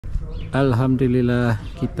Alhamdulillah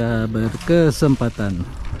kita berkesempatan.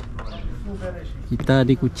 Kita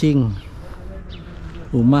di Kuching.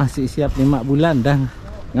 Rumah siap 5 bulan dah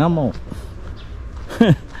ngamuk.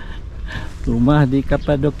 Rumah di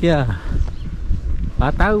Cappadocia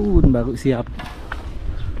 4 tahun baru siap.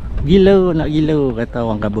 Gila nak gila kata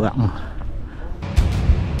orang Kabrak.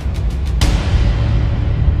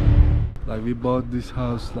 Like we bought this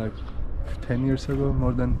house like 10 years ago,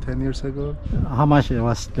 more than 10 years ago. How much it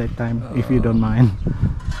was that time, if you don't mind?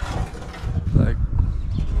 Like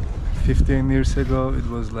 15 years ago, it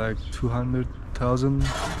was like 200,000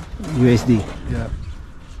 USD. Yeah.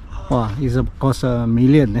 Wow, it's a cost $1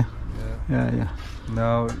 million. Yeah.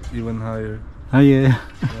 Now even higher. Oh yeah.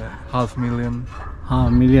 $500,000.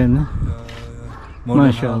 $500,000. More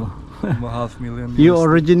Mashallah. than $500,000. You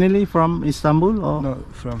originally from Istanbul or? No,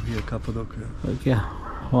 from here, Cappadocia. Okay.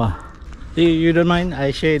 Wow. You don't mind?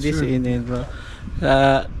 I share this. Sure.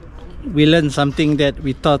 We learned something that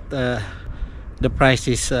we thought the price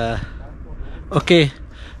is okay,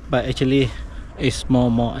 but actually it's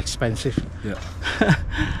more expensive. Yeah.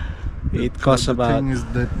 It costs the about. thing is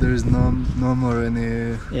that there is no more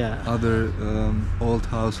any Yeah. other old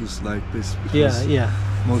houses like this. Because Yeah.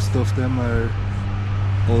 most of them are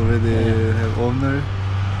already have owner.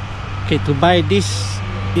 Okay, to buy this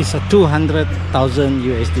is a 200,000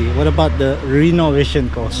 USD. What about the renovation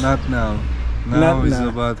cost? Not now. Now it's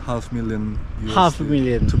about $500,000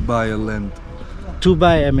 USD. $500,000 to buy a land. To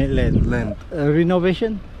buy a land. Land.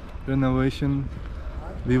 Renovation? Renovation,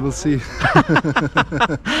 we will see.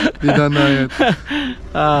 We don't know yet.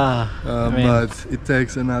 But it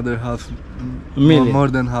takes another $1,000,000. more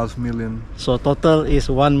than $500,000. So total is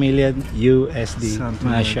 1 million USD. Something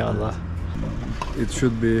Mashallah. It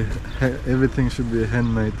should be, everything should be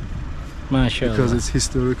handmade. Mashallah. Because it's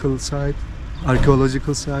historical site,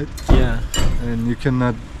 archaeological site. Yeah. And you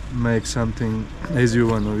cannot make something as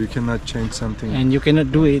you want, or you cannot change something. And you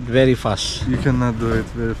cannot do it very fast. You cannot do it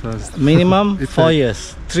very fast. Minimum 4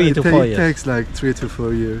 years, 3 to 4 years. It takes like 3 to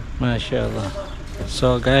 4 years. Mashallah.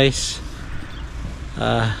 So guys,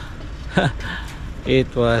 it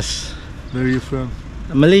was Where are you from?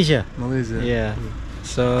 Malaysia. Malaysia. Yeah.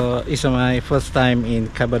 So it's my first time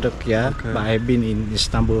in Cappadocia, Okay. but I've been in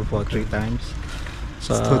Istanbul for 3 times.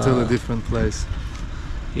 So It's totally different place.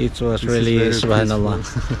 it was This really is very subhanallah.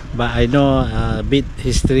 peaceful. But I know a bit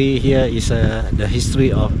history here is the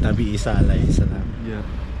history of Nabi Isa alayhi salam. Yeah.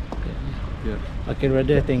 Okay,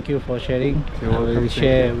 brother, thank you for sharing. You're I will welcome,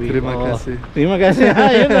 share thank you. with Terima all. kasih. Terima kasih.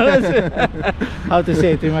 You know how to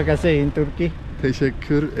say terima kasih in Turkey?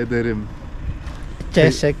 Teşekkür ederim.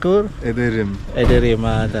 Teşekkür Ederim. ederim.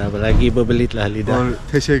 Lagi berbelit lah lidah. Or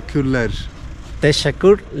teşekkürler.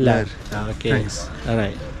 Teşekkürler. Okay. Thanks.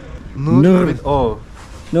 Alright. Nur with O.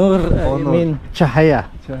 Nur, Oh, I Nur. mean cahaya.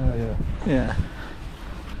 Cahaya. Yeah.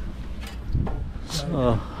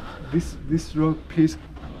 So, This rock piece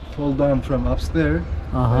fall down from upstairs,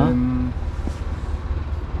 and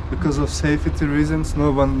because of safety reasons,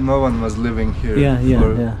 no one was living here.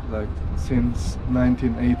 For like since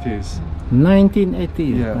 1980s.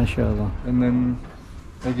 1980. Yeah. Mashallah. And then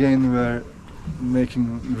again we're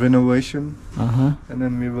making renovation, and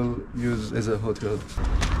then we will use as a hotel.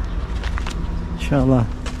 Inshallah.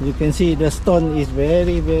 You can see the stone is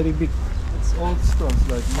very big. It's old stones,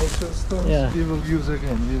 like nature stones. Yeah. We will use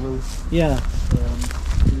again. We will Yeah.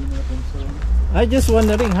 clean up and so on. I just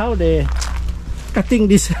wondering how they cutting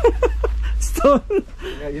this stone.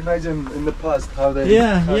 Yeah, imagine in the past how they.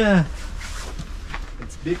 Yeah.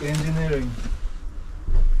 It's big engineering.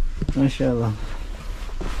 Mashallah.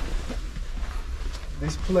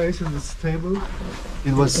 This place is stable.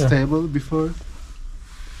 It was stable before.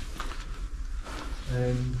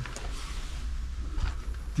 And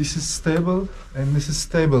this is stable, and this is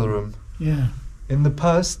stable room. Yeah. In the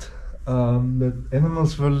past, the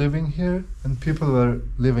animals were living here, and people were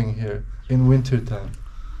living here in winter time,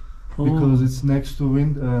 because it's next to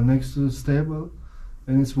stable,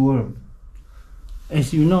 and it's warm.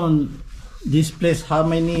 As you know, this place, how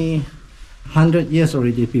many 100 years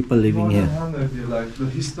already people living More here? than 100 years. Like the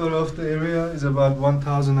history of the area is about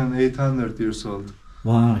 1,800 years old.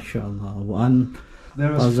 Mashallah.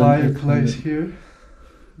 There was 1,800. fireplace here,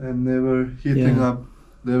 and they were heating up.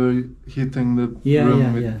 They were heating the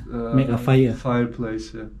room with make a fire.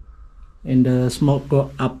 Fireplace, yeah. And the smoke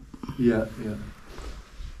go up. Yeah.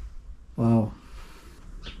 Wow.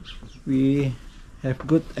 We have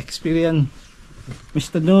good experience,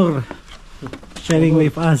 Mr. Nur, sharing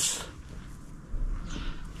with us.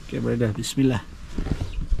 Okay, brother. Bismillah.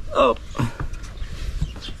 Oh.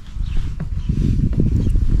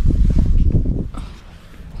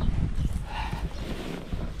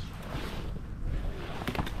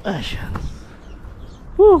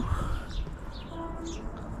 Woo.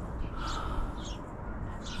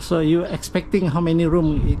 So you expecting how many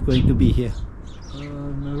rooms it going to be here?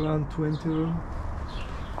 Around 20 room.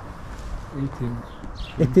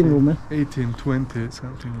 18 rooms? 18, 20,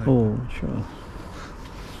 something like that. Sure.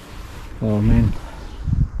 Oh man.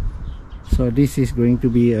 So this is going to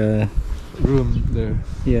be a room there.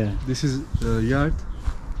 Yeah. This is a yard.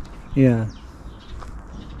 Yeah.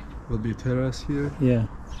 Will be terrace here. Yeah.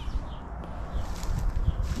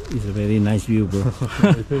 It's a very nice view, bro.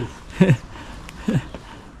 It is.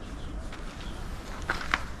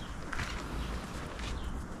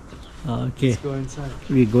 Okay. Let's go inside.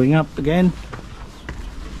 We're going up again.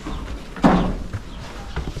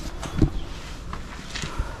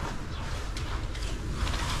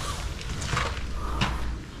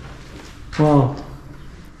 Wow.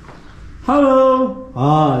 Hello.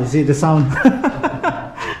 Ah, is it the sound?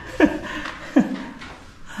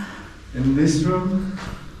 In this room,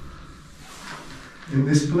 in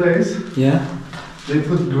this place, yeah, they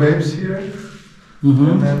put grapes here, mm-hmm.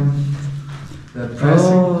 and then they're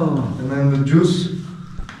pressing, and then the juice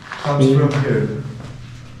comes from here,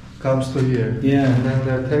 comes to here, and then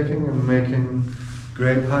they're taking and making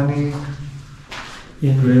grape honey.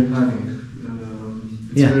 Grape honey.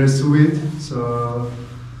 It's very sweet, so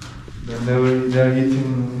they're eating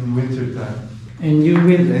in winter time. And you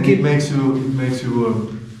will keep. It makes you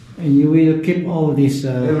warm. And you will keep all this.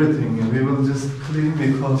 Everything. We will just clean.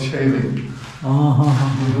 We call shaving. We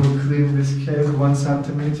will clean this cave 1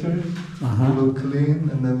 centimeter. We will clean,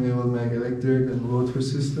 and then we will make electric and water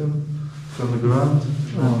system from the ground.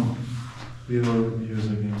 We will use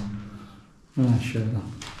again. Sure.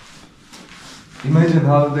 Imagine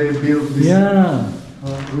how they build this.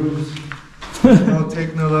 Rooms. No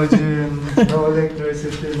technology and no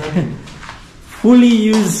electricity, nothing. Fully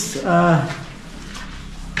use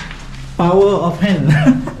power of hand.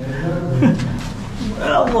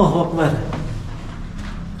 Allahu Akbar.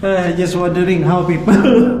 Just wondering how people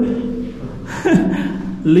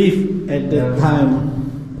live at that time.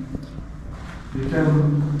 You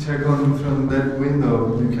can check on from that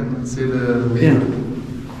window. You can see the view.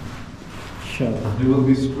 Sure. You will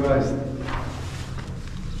be surprised.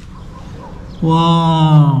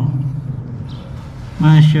 Wow.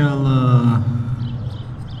 MashaAllah.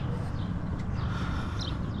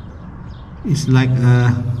 It's like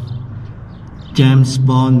a James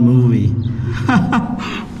Bond movie.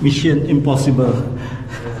 Mission Impossible.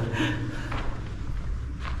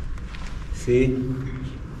 See?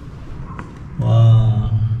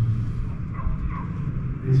 Wow.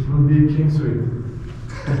 This will be King Suite.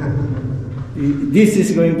 This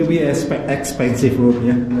is going to be an expensive room,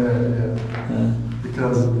 yeah?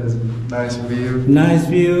 Because there's nice view. Nice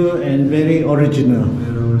view and very original.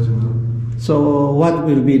 Very original. So what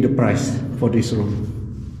will be the price for this room?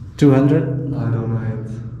 200? I don't know it.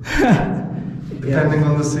 Depending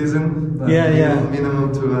on the season.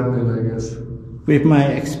 Minimum 200, I guess. With my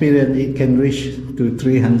experience, it can reach to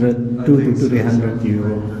 300, 2 to 300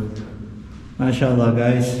 euro. MashaAllah,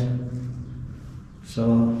 guys.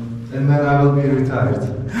 So. And then I will be retired.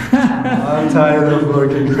 I'm tired of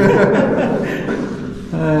working.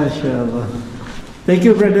 MashaAllah. Thank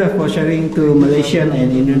you, brother, for sharing to Malaysian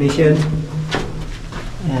and Indonesian.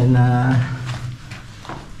 And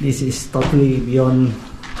this is totally beyond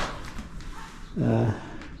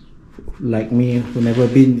like me, who never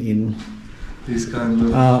been in this kind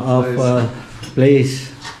of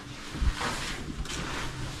place.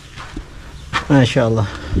 MashaAllah.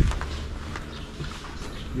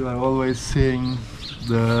 You are always seeing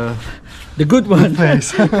the good one.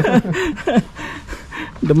 Place.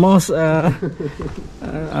 The most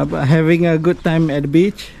having a good time at the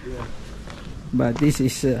beach. Yeah. But this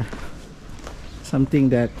is something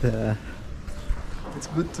that it's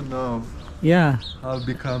good to know. Yeah. How it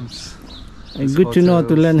becomes. It's good to know,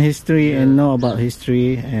 to learn history and know about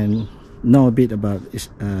history and know a bit about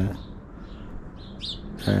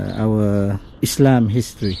our Islam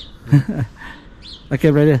history. Okay,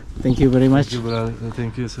 brother. Thank you very much. Thank you, brother.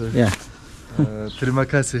 Thank you, sir. Yeah. Terima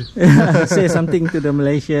kasih. Say something to the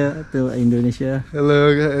Malaysia, to Indonesia. Hello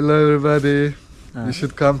everybody. You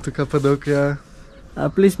should come to Cappadocia.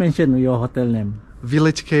 Please mention your hotel name.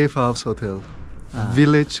 Village Cave House Hotel.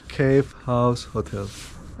 Village Cave House Hotel.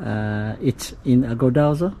 It's in Agoda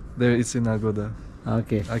also? There, it's in Agoda.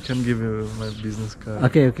 Okay. I can give you my business card.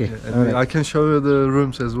 Okay. Yeah, and I can show you the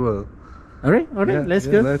rooms as well. Alright, let's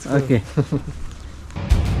go. Let's go. Okay.